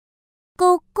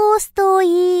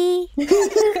CoCosToy.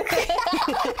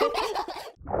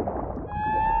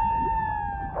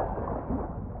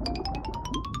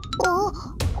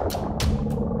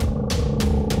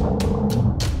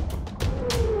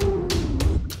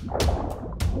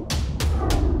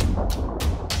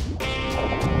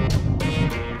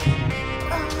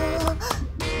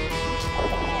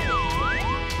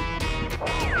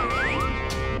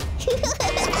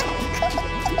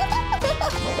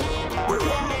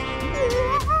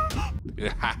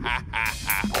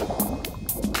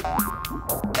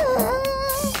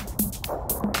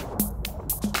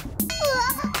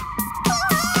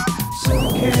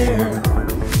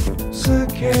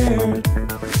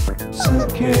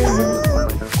 Scared.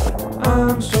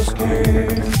 I'm so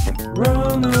scared.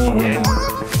 Run away,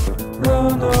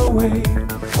 run away,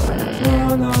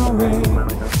 run away,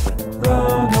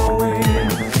 run away.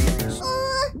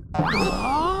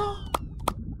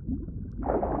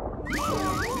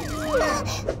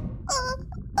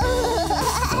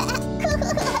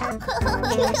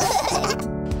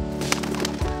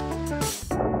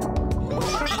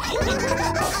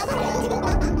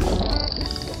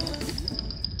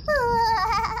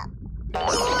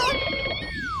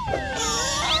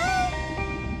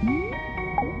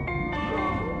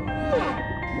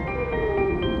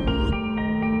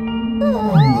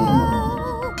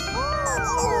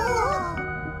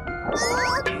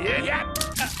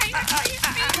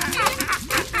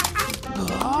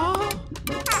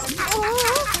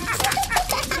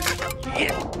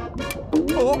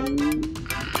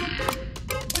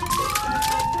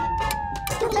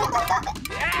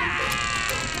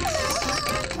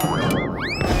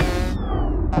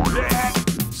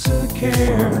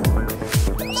 Scared,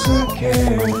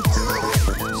 scared,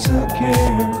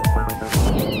 scared.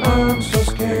 I'm so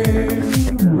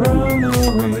scared. Run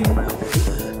away,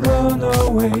 run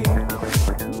away,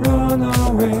 run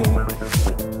away,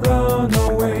 run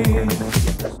away.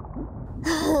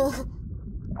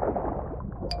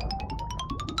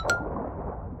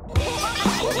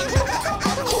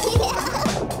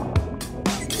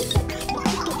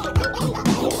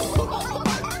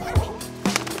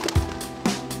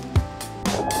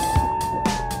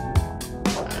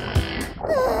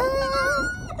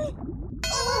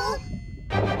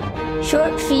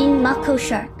 Short fin Mako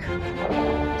shark.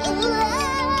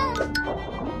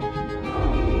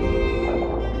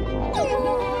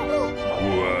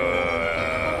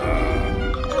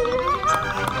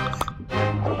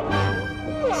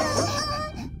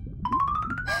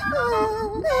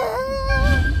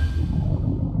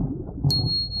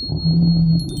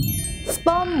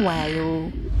 Sperm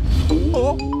whale.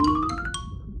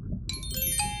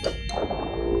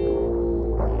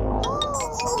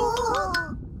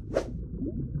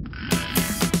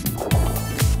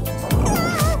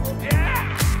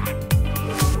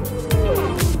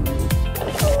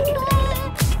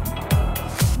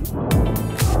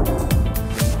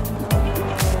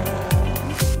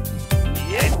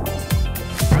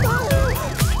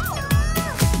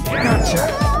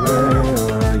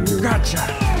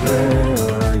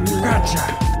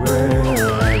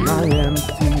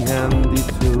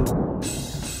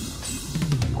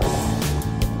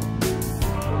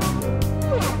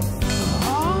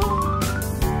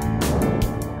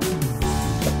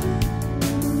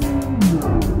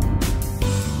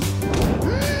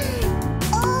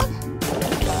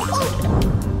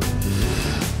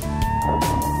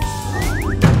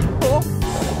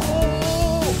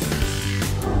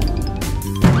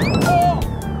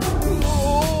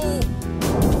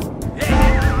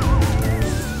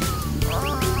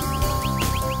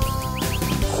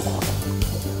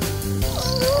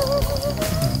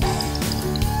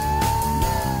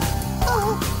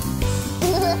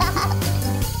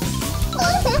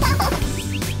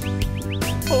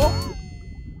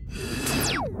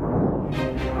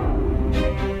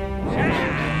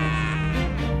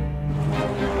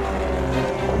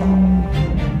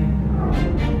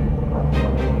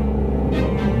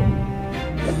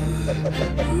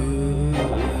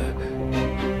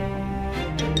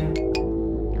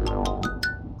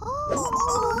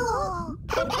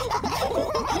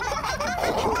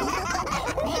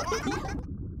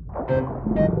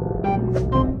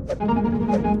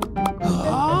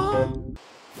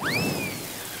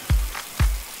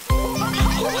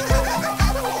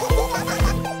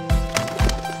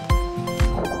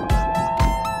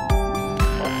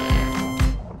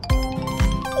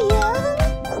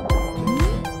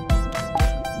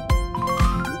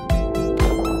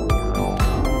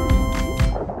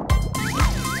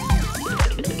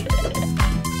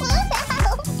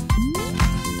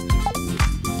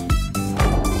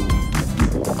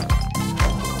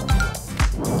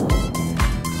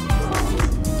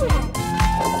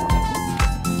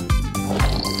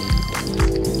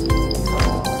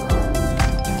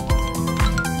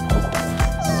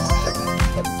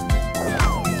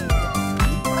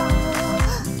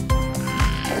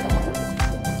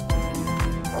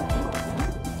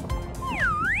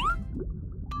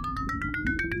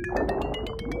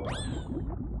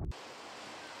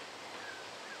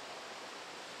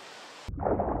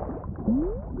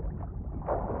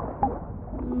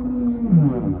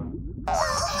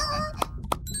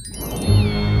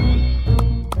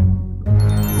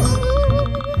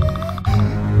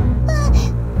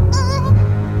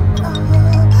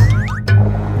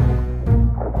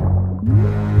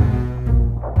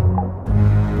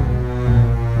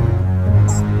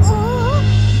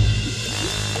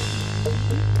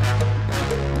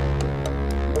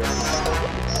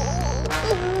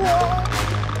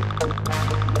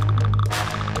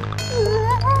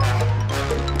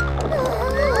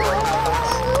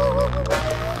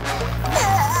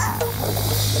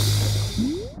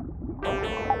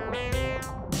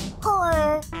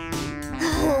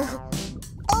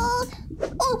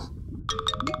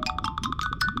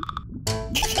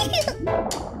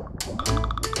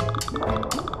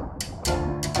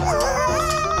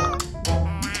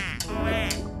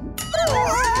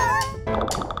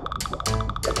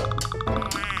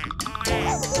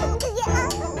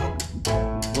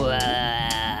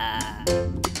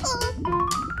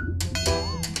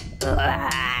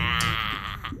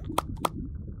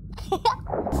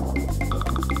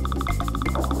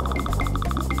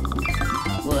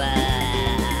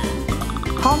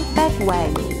 Humpback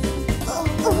whale.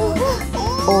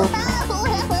 Orca.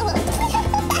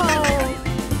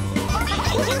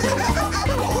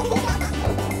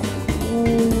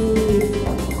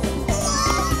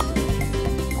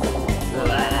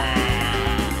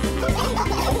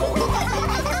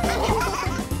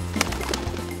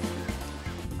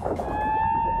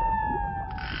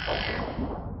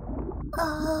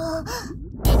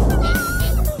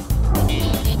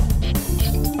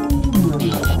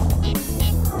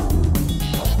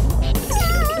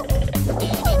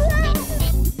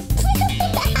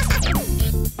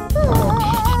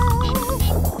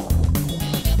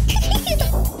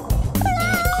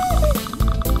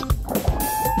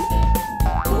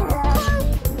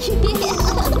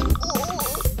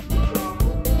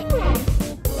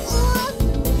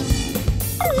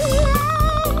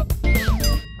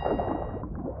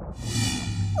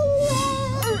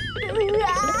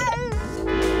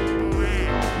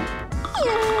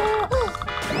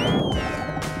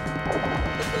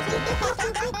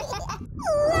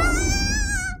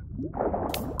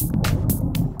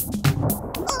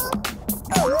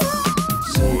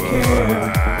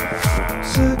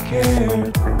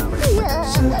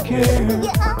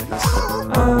 Scared.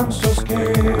 I'm so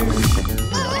scared.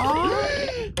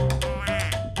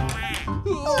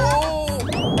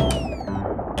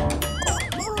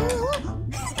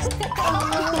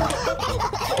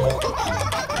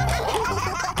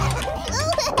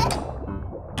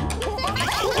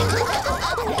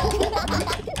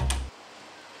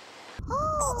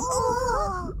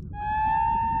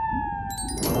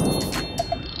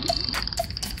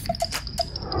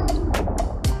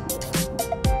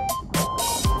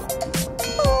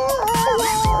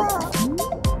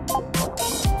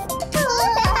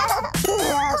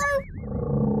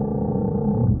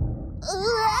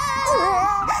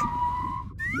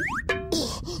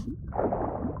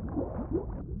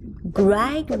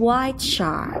 Great white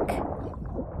shark.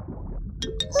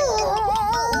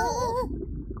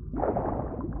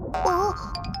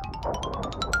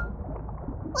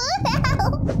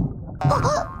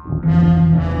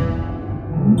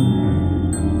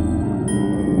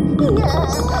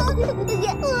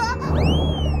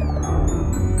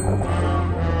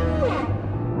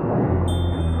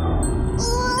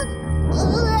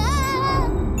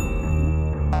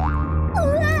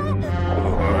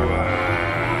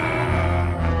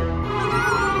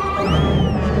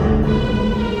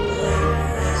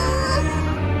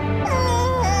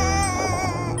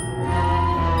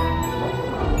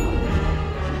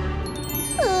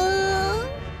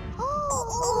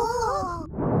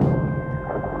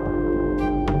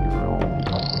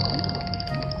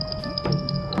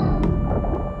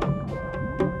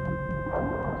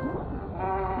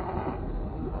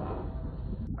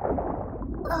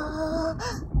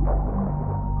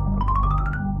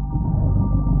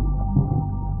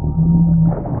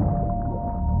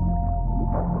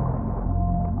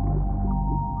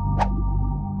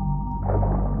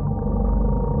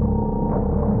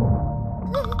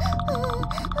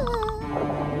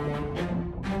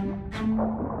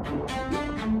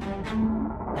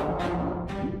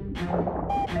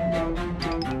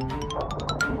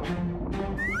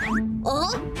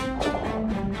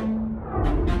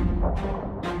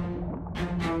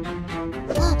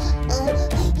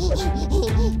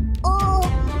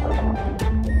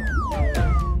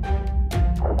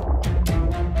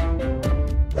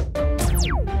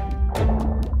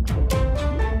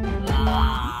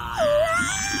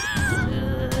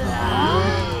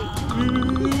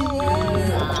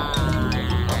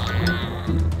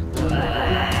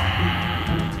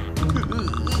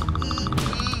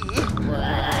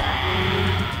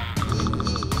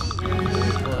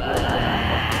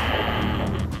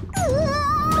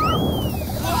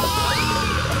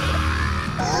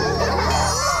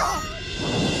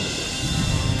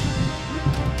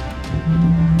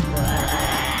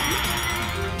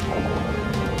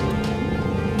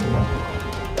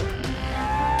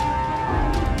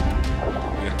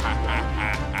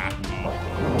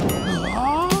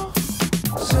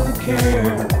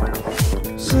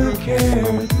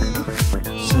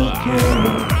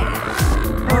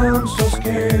 I'm so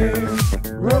scared.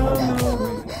 Run away.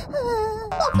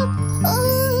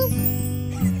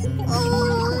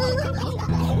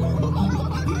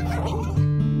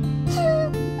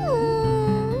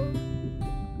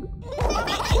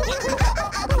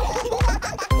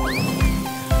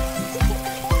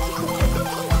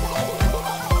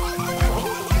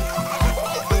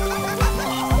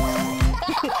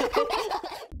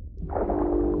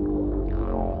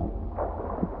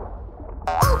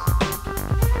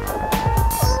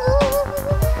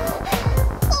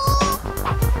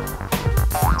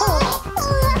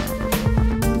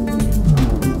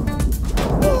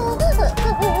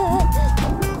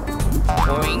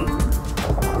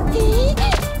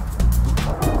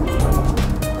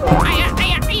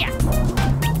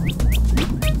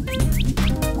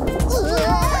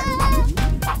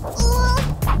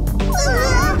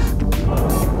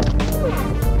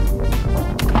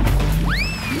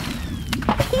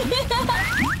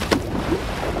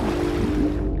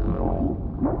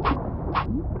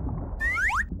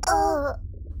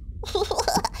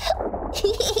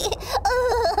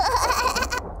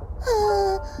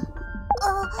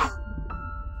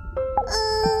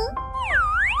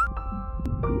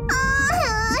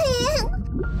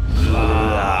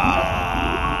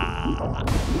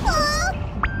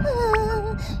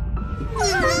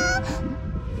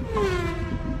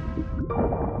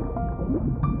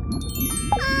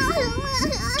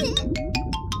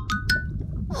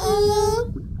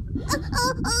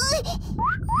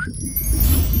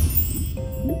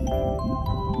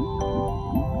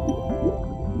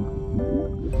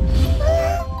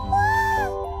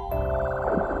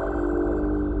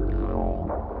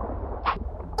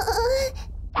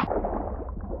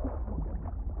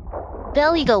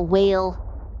 Beluga whale.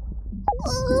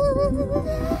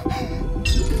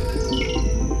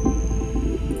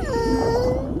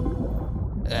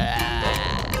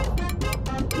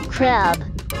 Crab.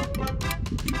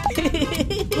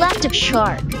 Blacktip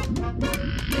shark.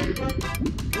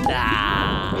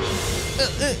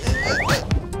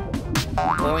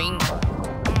 Boing.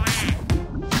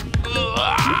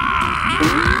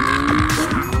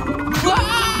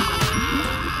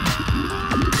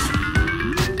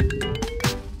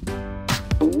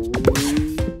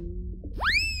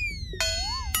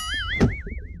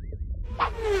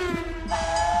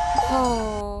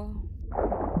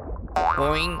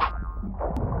 Boing.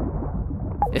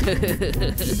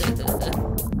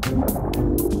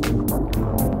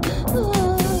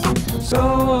 Go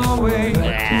away,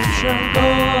 Blacktip Shark, go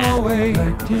away,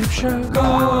 Blacktip Shark, go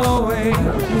away,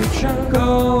 Blacktip Shark,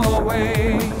 go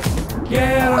away.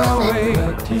 Get away,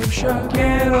 Blacktip Shark,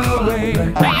 get away.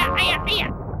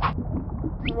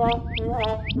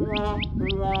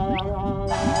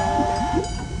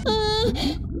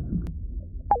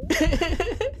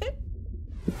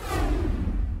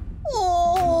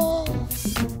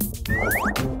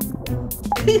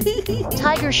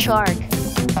 Tiger shark.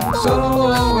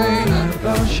 Go away,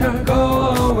 go shark, go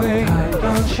away,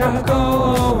 go shark, go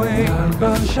away,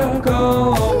 go shark,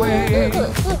 go away.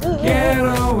 Get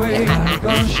away,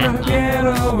 go shark, get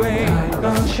away,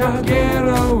 go shark, get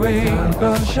away,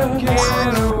 go shark,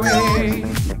 get away.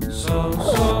 So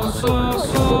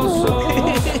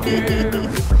scared.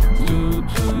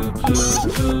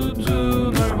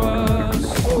 Too nervous.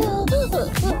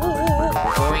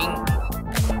 Boing.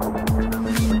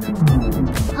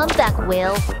 Humpback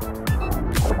whale.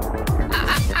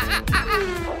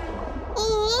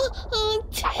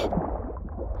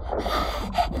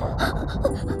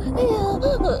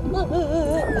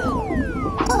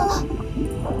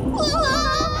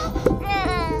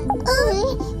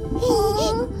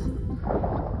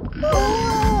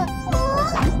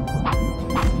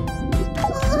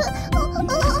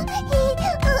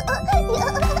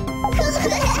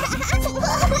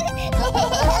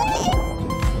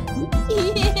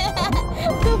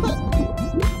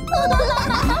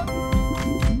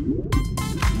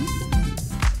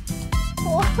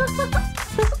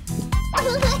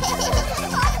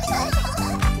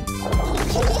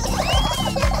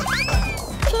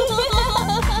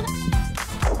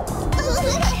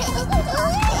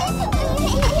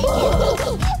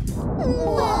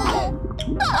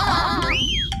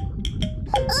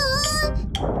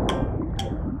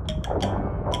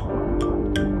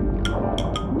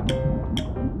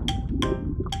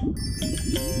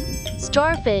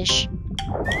 Starfish.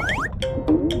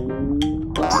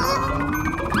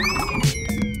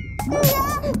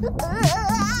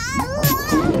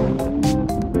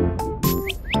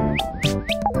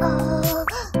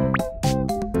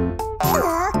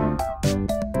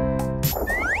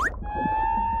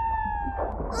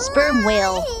 Sperm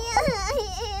whale.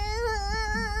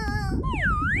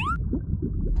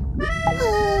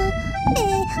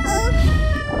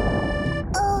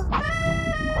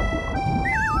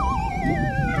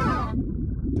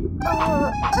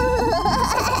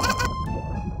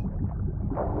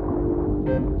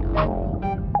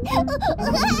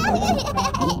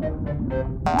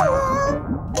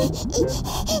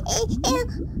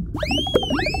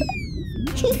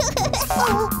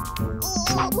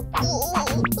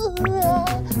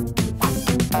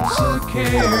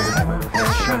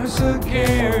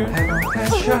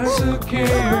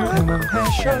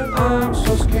 Hammerhead Shark, I'm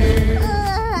so scared.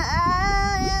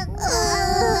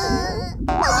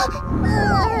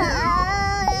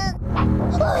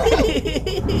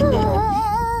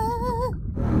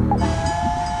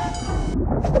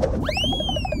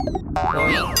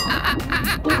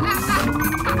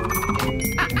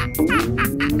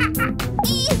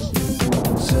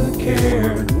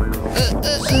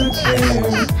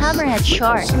 Hammerhead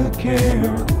Shark.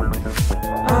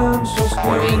 I'm so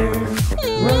scared.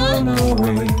 Run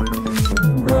away,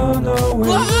 run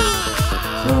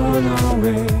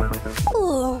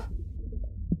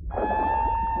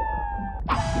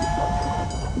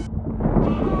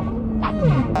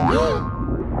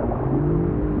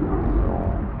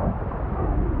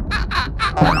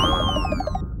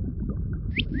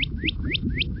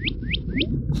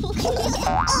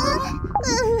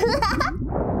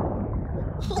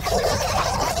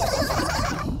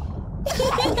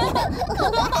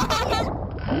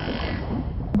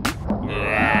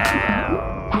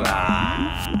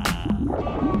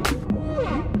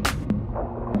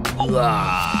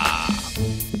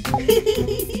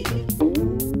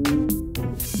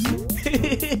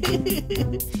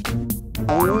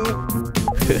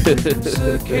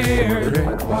Scared,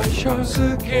 great white shark,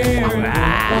 scared, great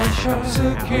white shark,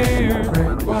 scared,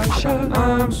 great white shark,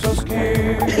 I'm so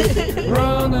scared.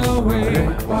 Run away,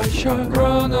 great white shark,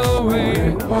 run away,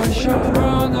 great white shark,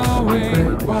 run away,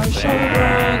 great white shark,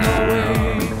 run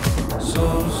away. So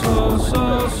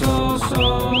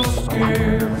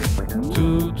scared,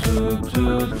 too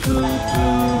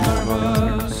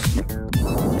nervous.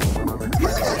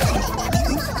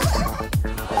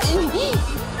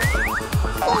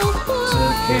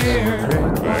 Scared,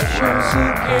 great white shark,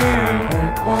 scared,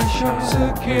 great white shark,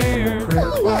 scared,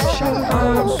 great white shark,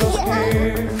 I'm so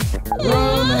scared.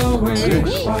 Run away,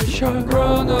 great white shark,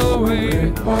 run away,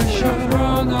 great white shark,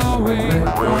 run away, great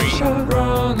white shark,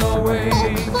 run away.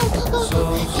 So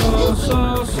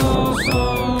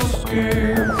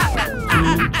scared,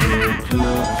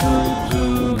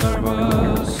 too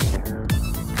nervous.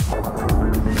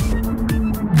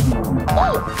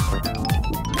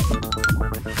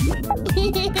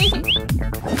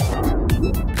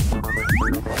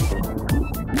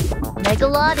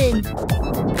 Megalodon.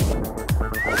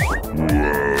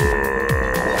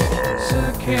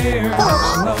 Scared,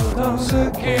 Megalodon,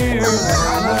 scared,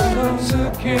 Megalodon,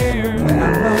 scared,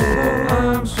 Megalodon,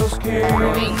 I'm so scared.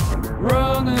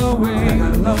 Run away,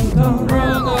 Megalodon,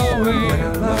 run away,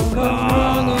 Megalodon,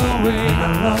 run away,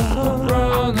 Megalodon,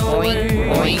 run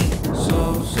away. So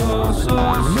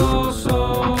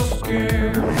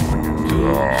scared,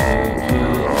 too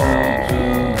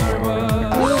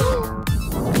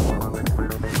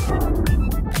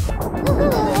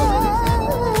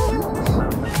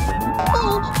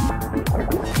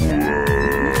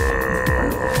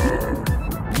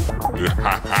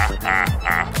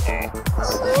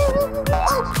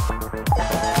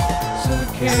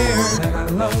scared,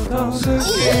 Megalodon,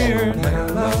 scared,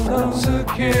 Megalodon,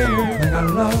 scared,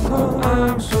 Megalodon,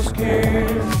 I'm so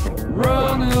scared.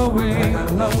 Run away,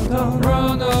 Megalodon,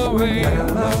 run away,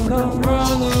 Megalodon,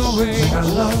 run away,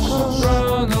 Megalodon,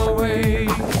 run away.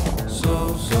 So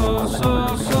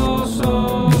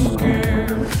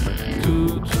scared, too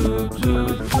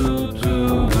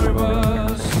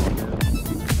nervous.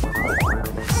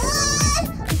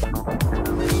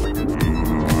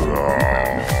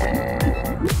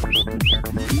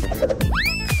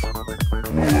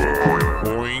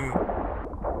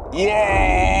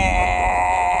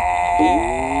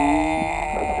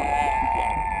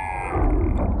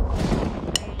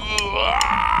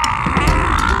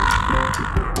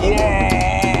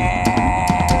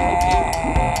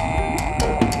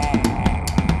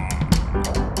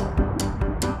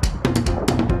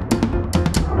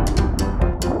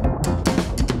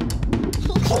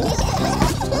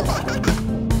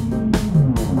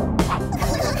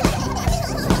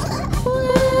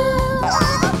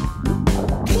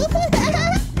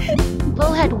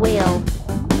 Bowhead whale.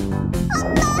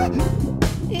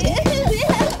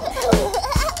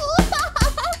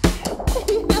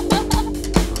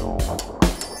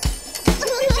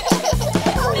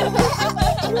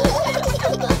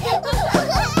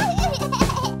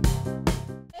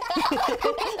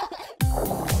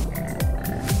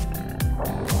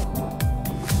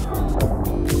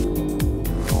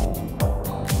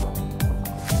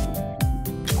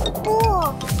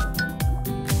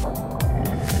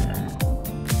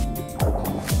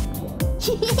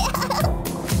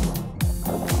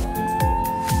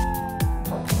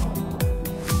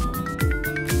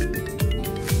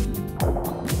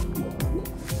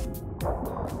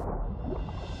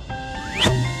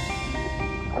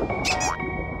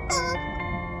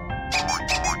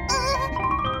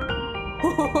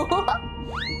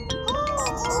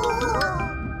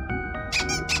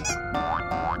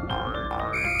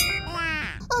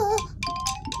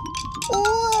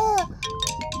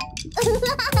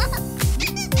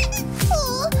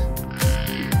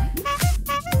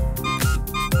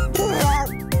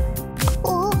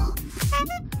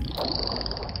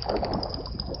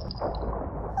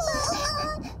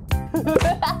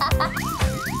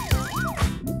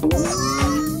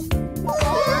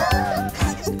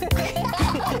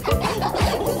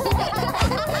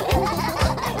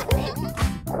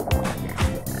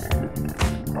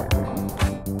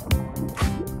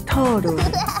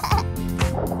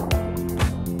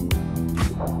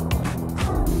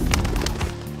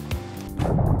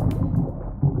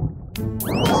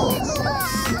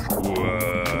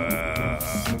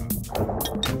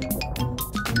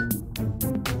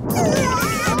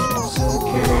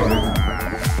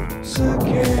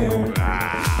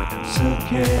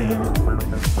 scared.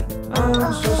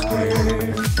 I'm so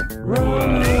scared.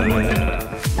 Run away.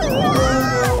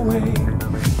 Run away.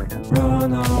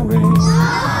 Run away.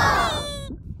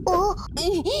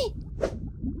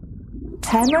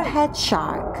 Hammerhead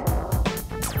Shark.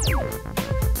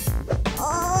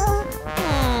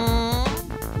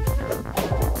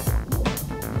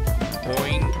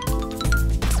 Boing.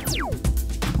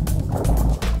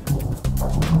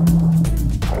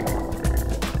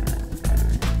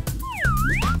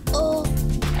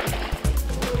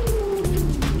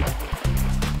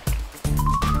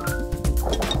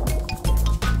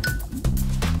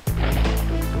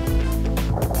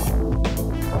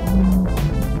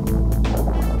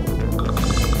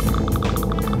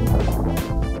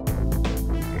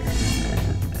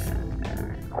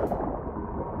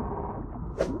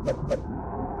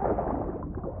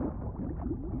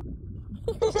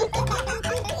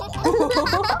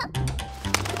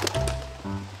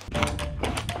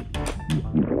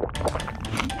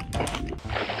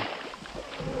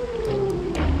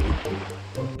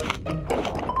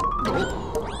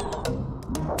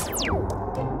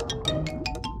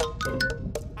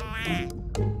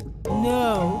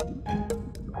 No.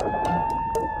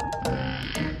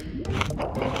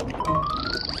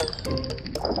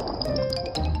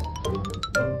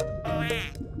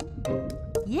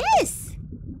 Yes.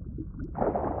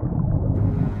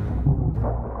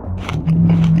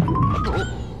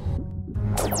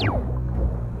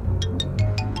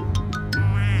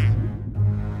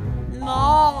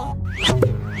 No.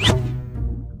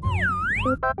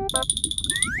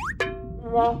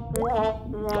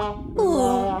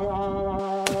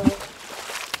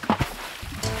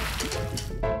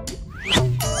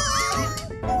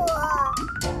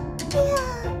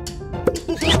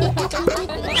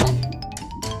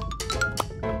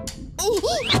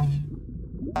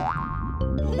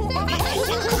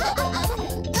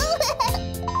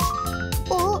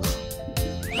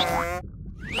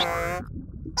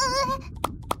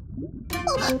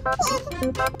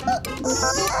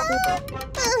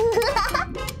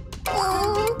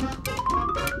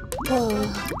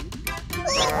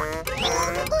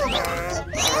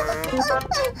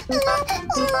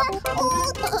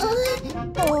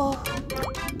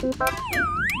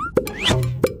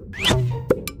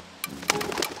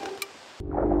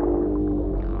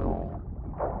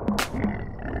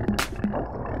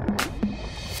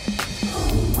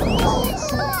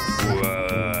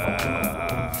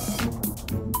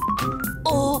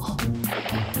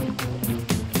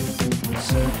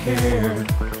 Scared,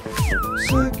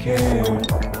 scared,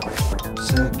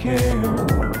 scared.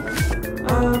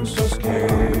 I'm so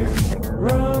scared.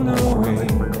 Run away,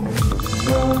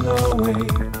 run away,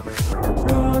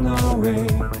 run away,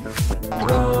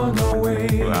 run away.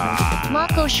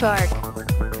 Mako shark.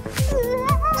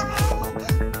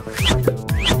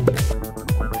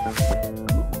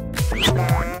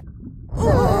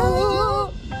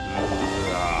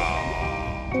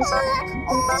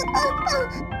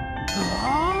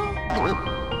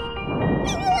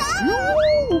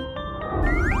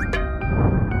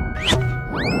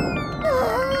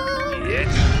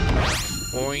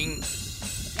 Boing.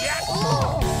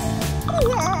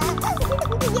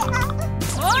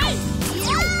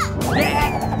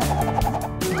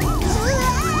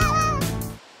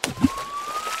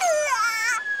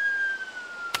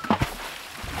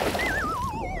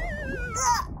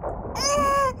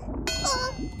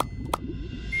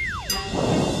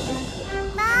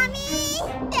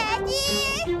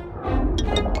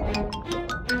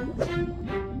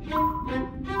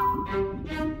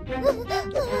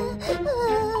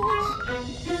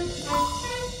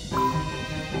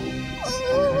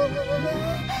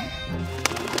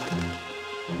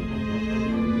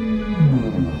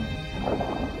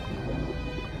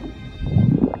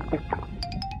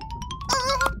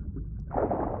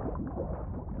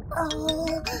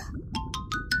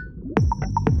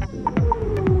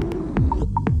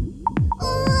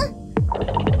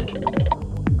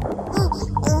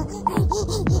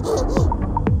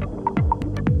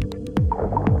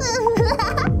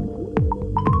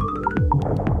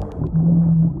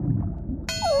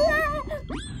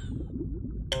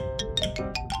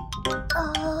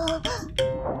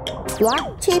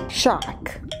 Blacktip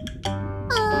Shark.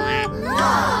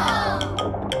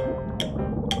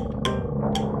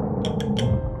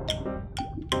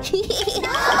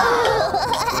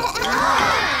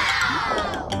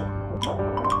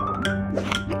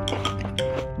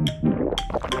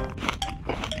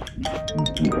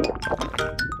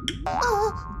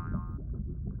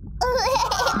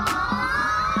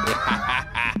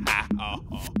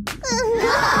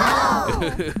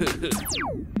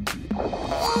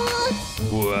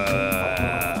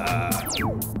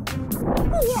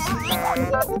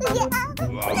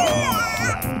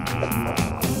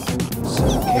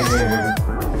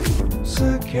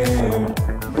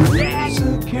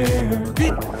 Scared.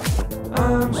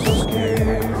 I'm so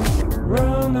scared.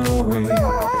 Run away.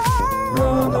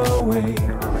 Run away.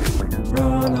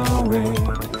 Run away.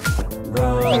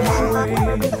 Run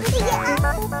away.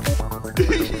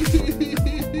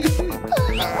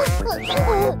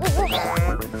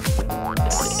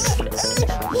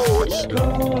 Go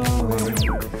away.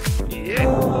 Yeah.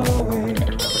 Go away.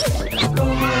 Go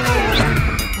away.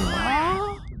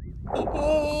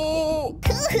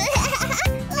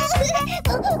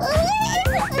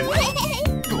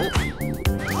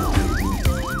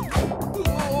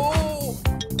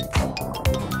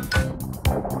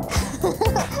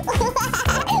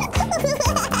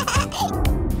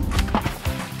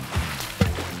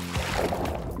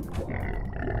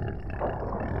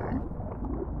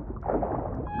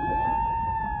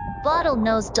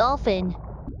 Bottlenose dolphin.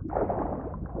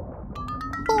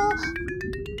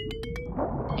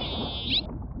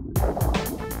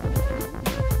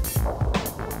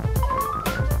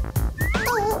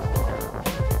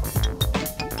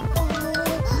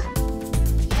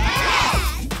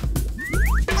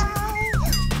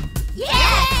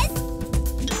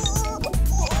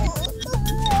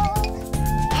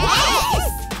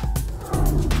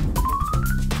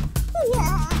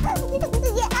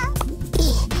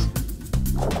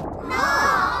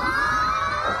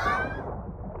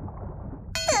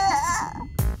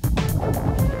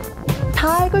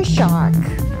 Tiger shark.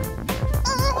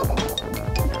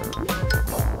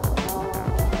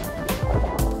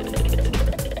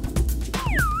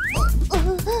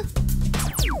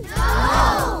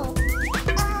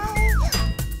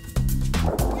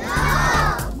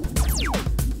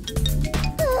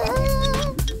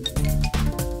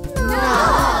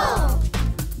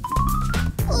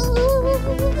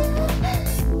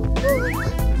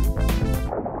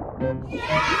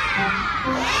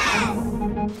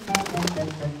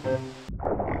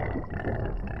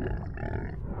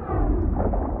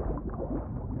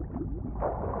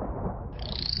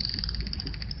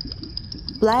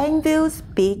 Blainville's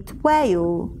beaked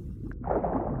whale.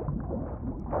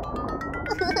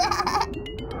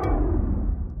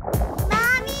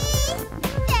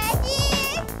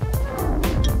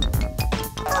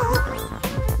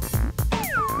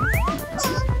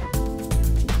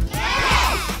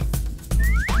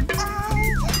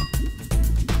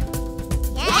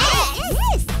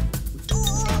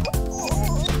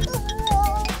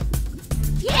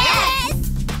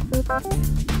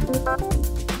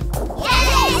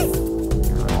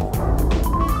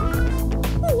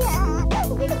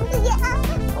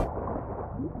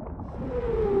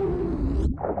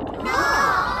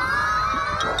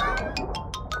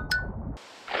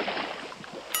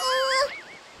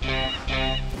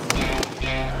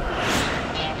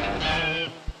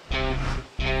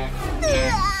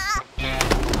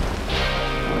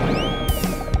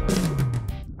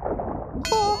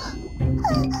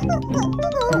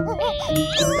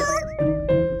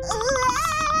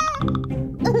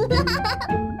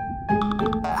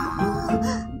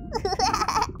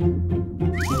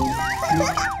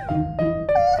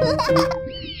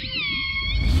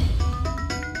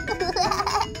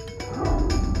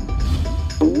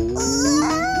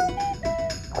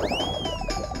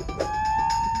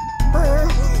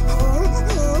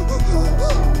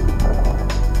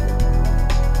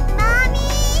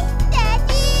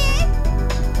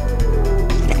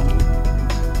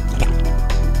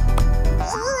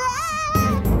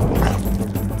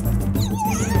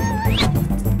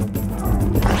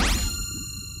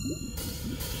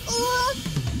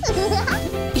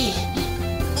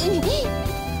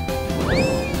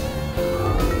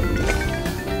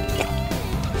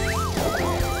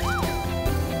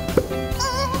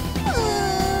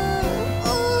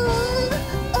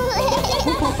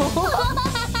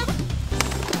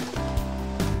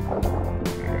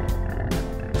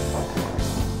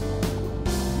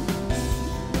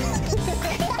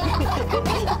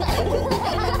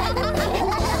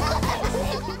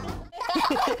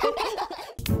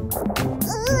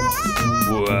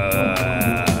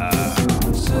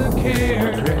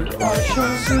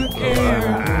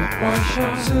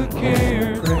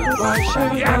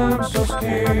 I'm so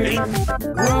scared.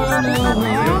 Run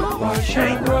away. Watch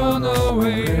out, run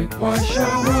away. Watch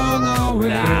out, run away.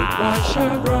 Watch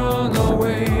out, run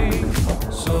away.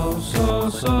 So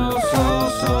scared.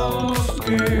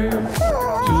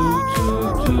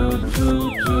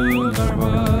 Too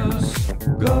nervous.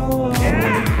 Go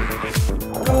away.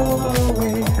 Go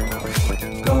away.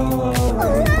 Go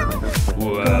away.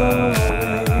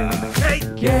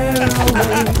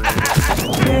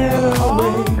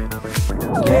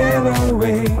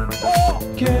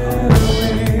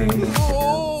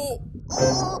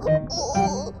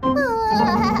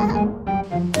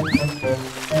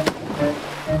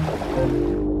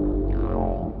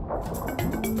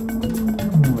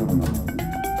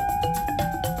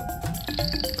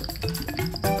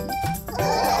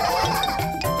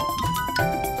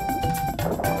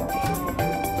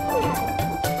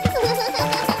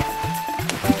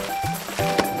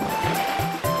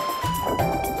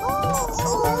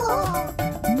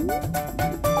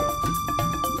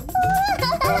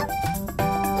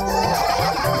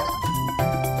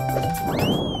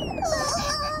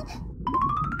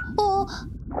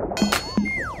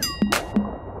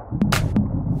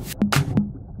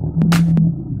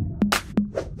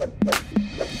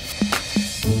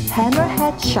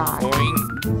 Shark. Boing.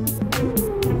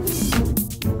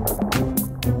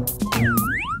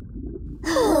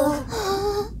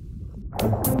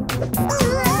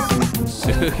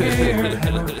 Scared,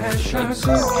 hammerhead shark,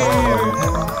 scared,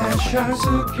 hammerhead shark,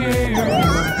 scared,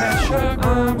 hammerhead shark,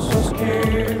 I'm so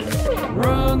scared.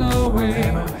 Run away,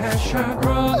 hammerhead shark,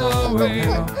 run away,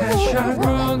 hammerhead shark,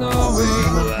 run away,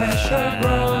 hammerhead shark,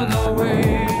 run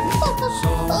away.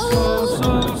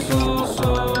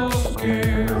 So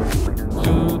scared.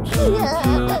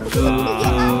 Too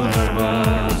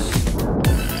nervous.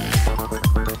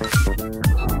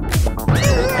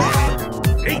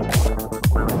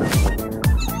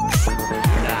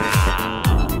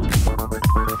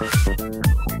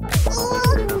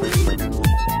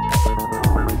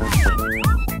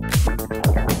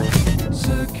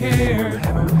 Scared,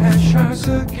 hammerhead shark,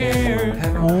 scared,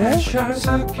 hammerhead shark,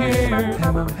 scared,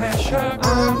 hammerhead shark,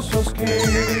 I'm so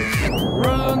scared.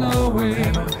 Run away,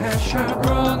 hammerhead shark,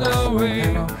 run away,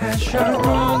 hammerhead shark,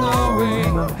 run away,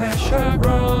 hammerhead shark,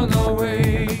 run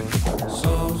away.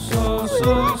 So scared.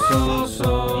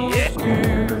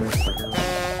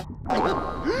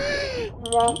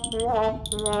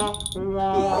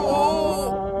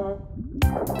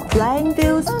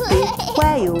 Blainville's big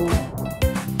whale.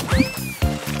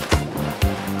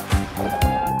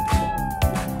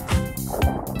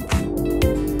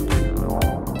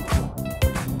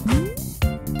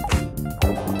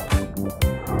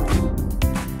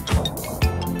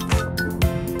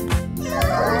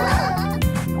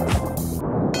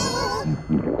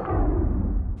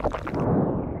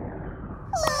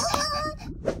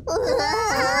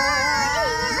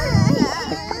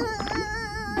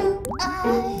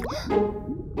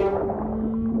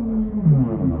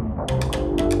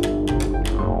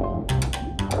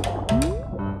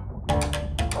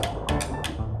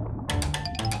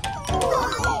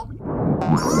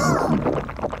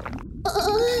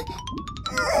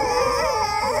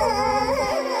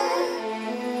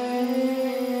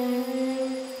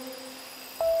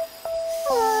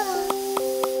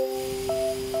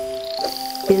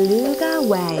 Beluga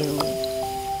whale.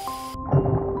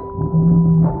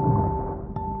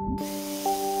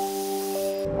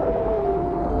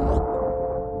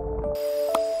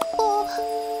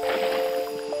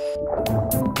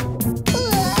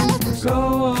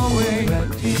 Go away,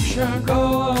 Blacktip shark, go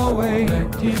away,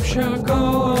 Blacktip shark, go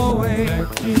away,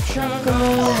 Blacktip shark, go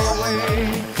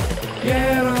away.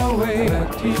 Get away,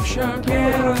 Blacktip shark,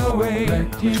 get away,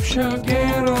 Blacktip shark,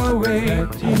 get away,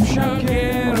 Blacktip shark,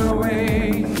 get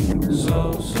away.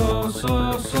 So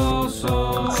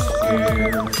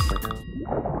scared.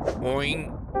 Boing.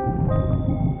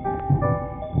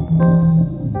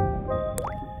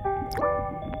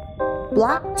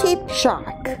 Blacktip shark.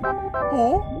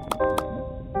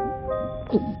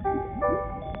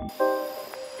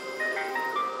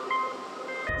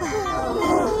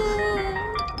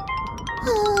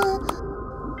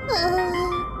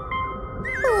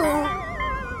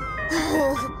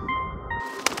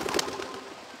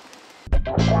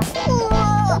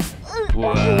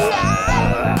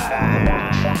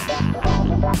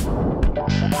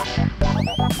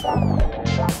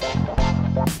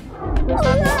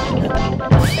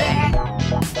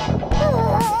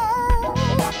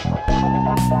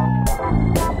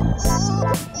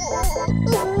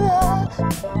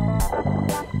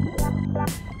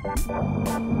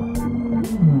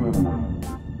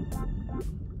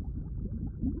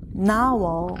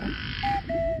 Narwhal.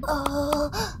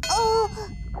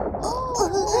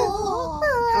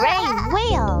 Gray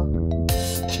whale.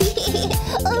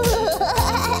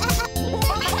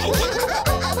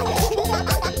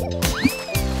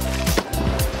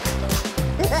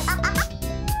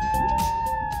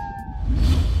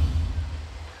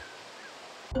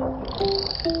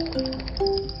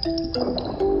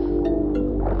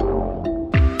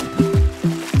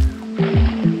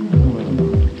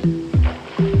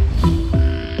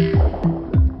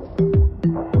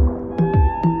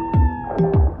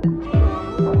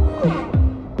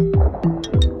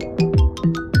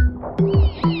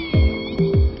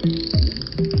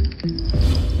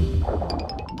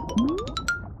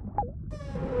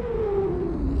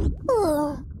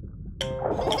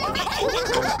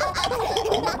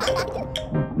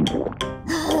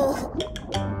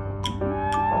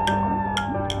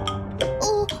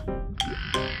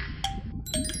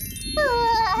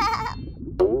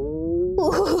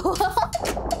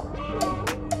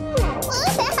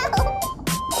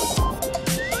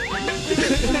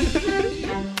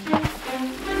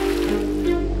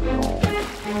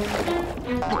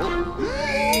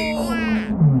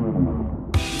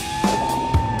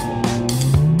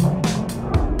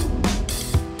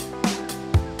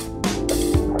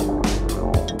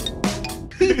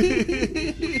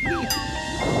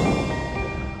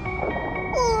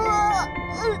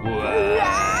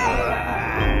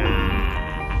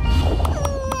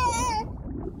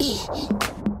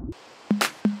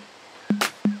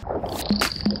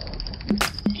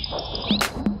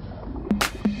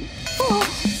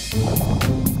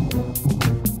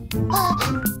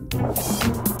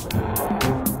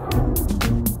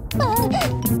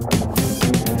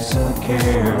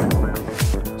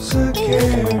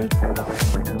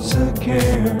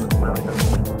 scared.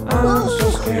 I'm so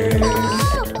scared.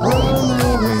 Run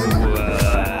away,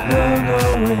 run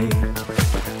away,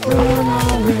 run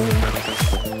away,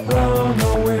 run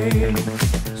away.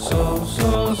 So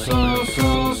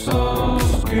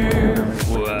scared.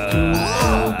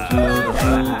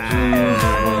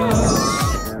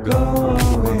 Go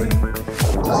away,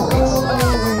 go away,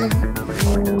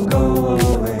 go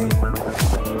away,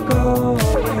 go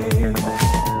away.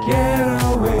 Get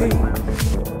away,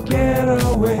 get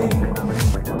away,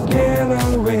 get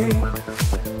away,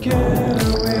 get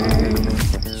away.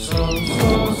 So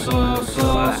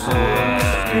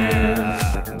scared.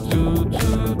 Do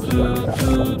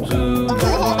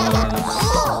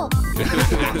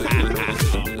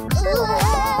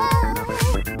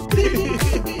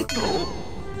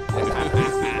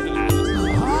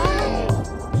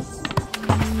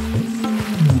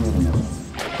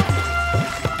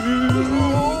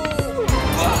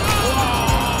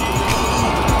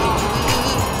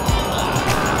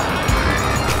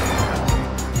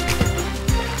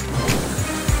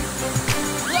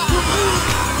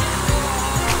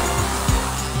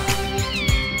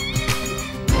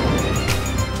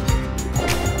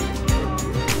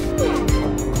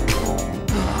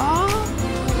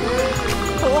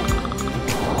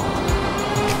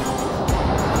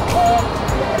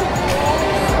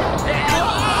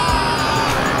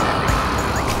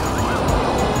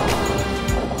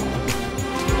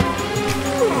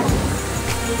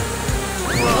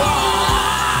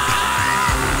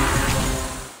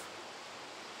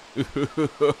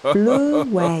Blue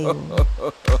whale.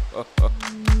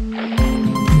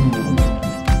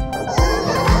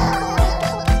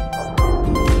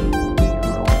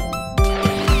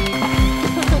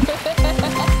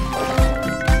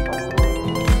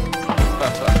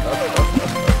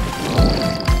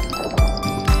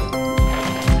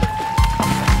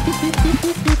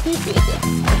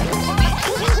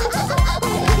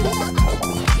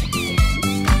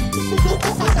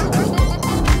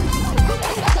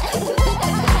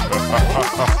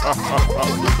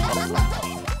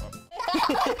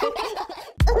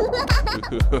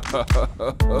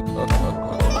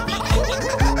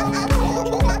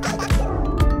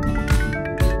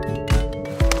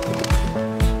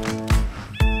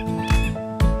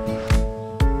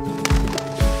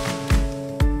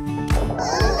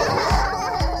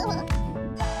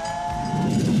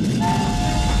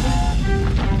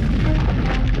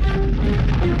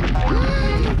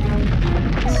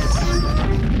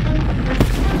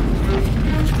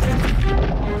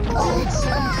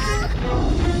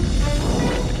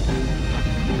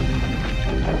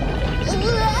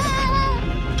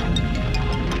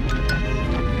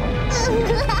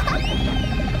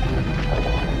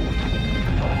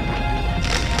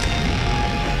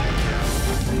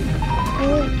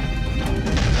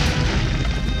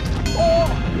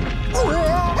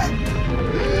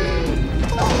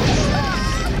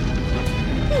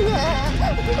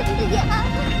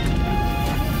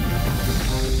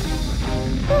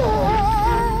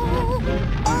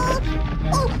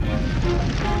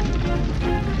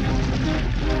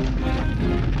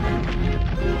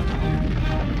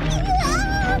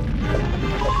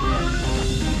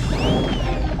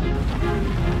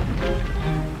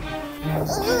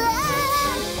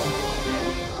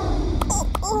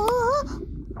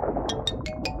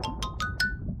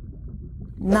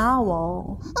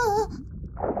 Narwhal.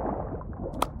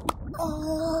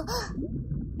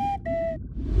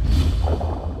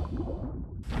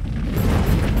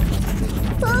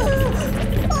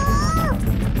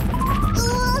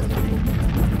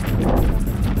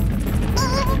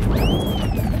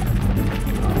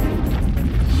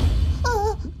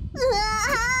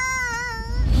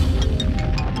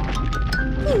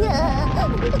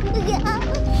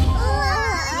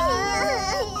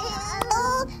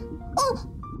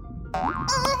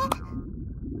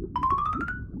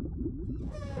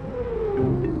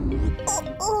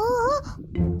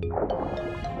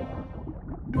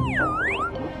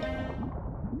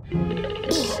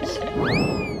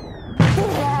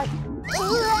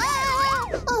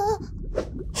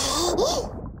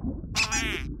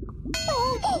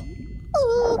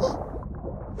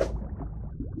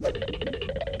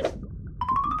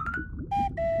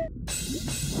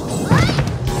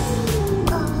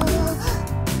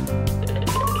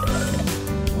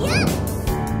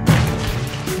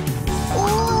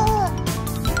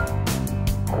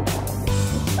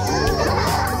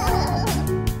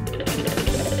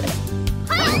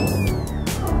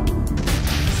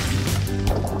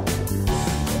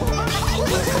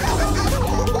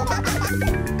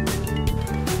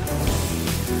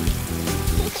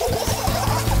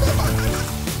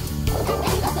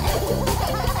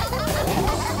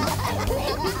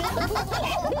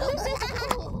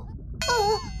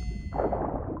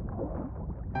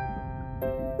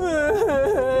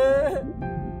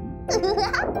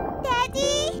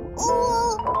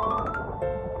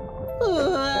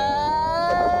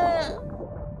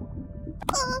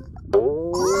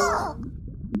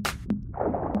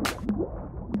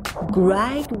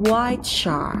 Great white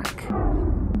shark.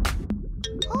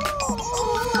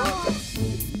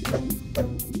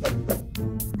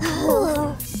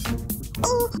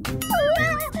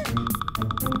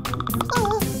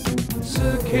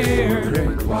 Scared,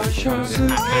 great white shark.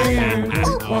 Scared,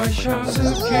 great white shark.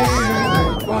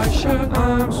 Scared, great white shark.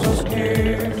 I'm so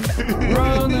scared.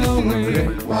 Run away,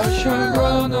 great white shark.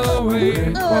 Run away,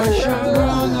 great white shark.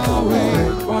 Run away,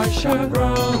 great white shark.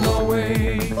 Run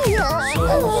away.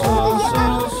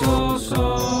 So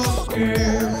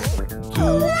scared.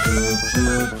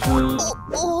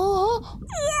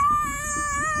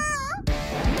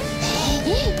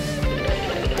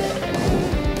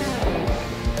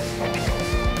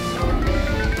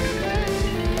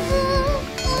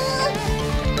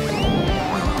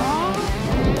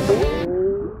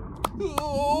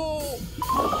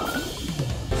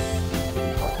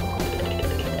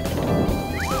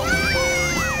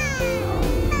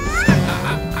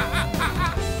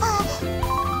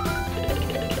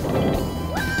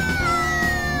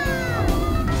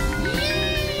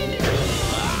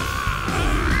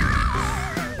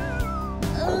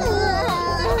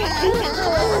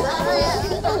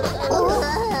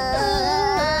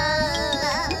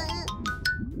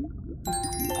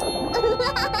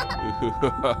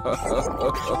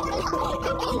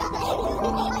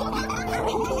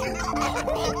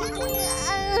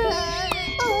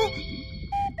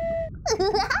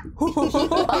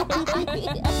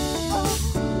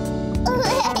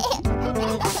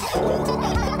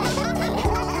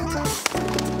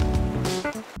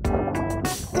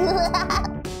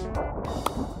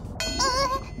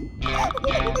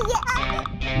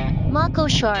 Mako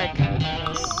shark.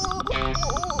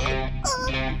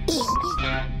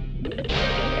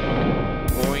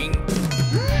 Boing.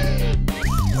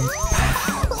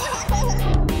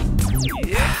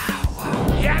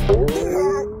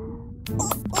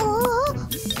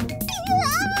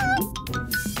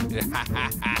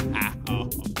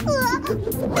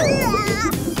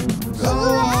 Go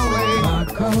away,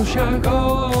 Mako shark, go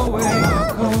away,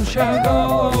 Mako shark, go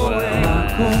away,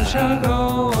 Mako shark, go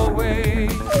away.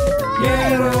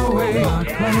 Get away,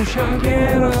 Mako shark,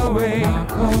 get away,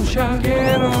 Mako shark,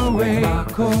 get away,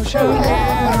 Mako shark,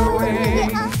 get away.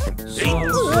 So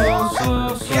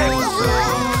scared,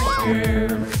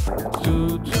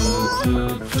 too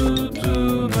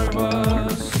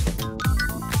nervous.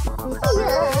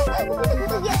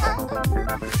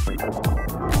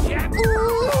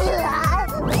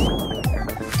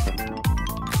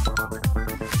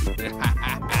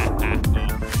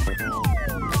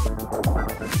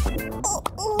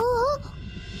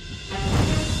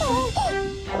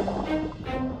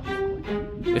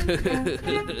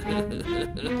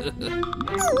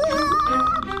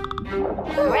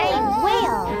 Great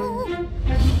whale.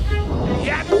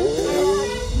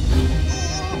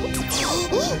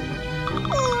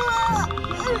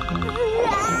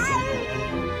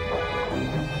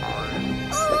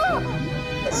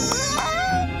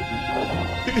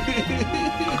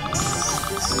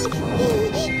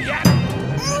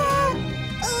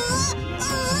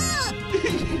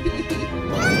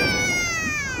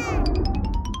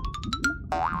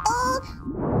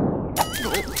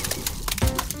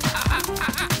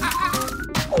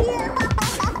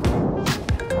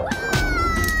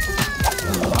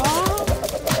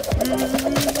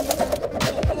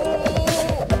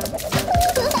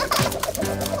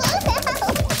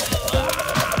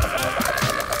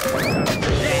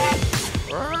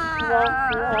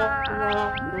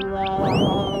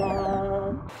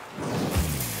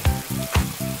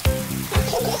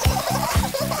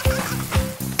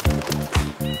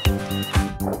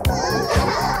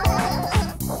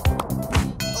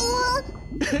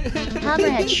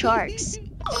 Hammerhead sharks.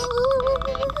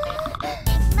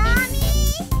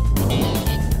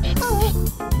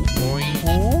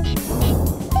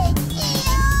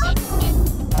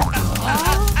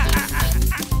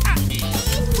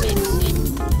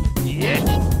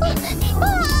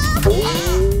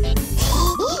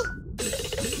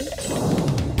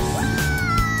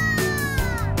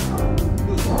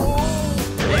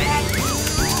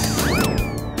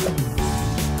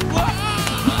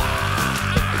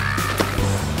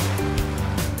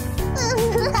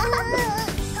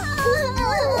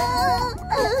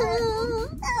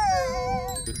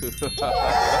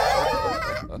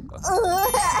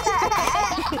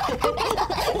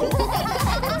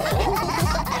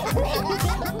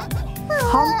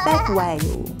 Humpback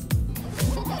whale.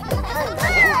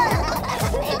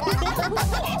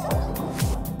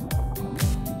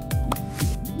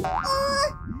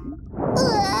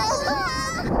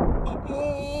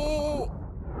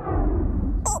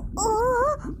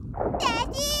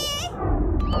 Daddy?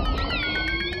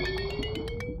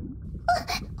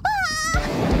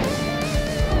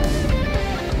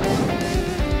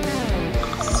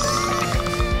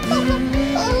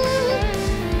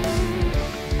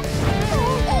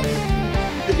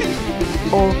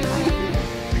 Orca.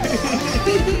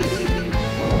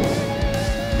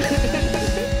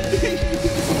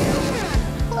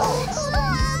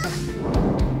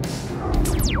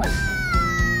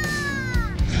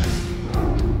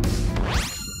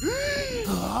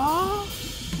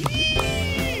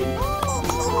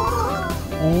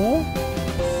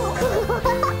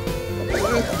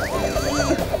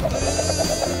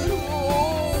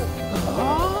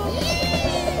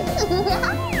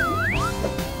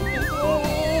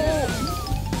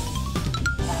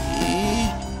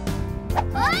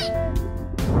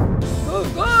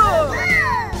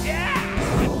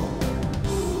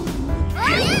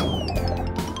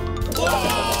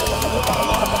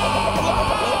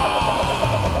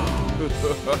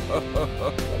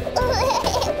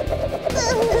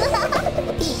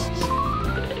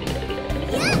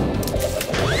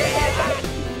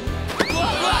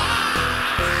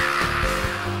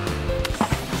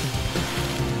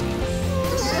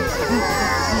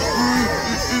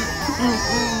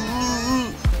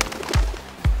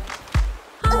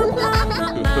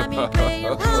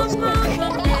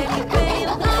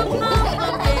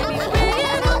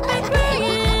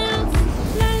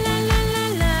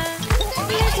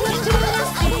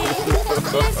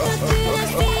 Let's go to the sea.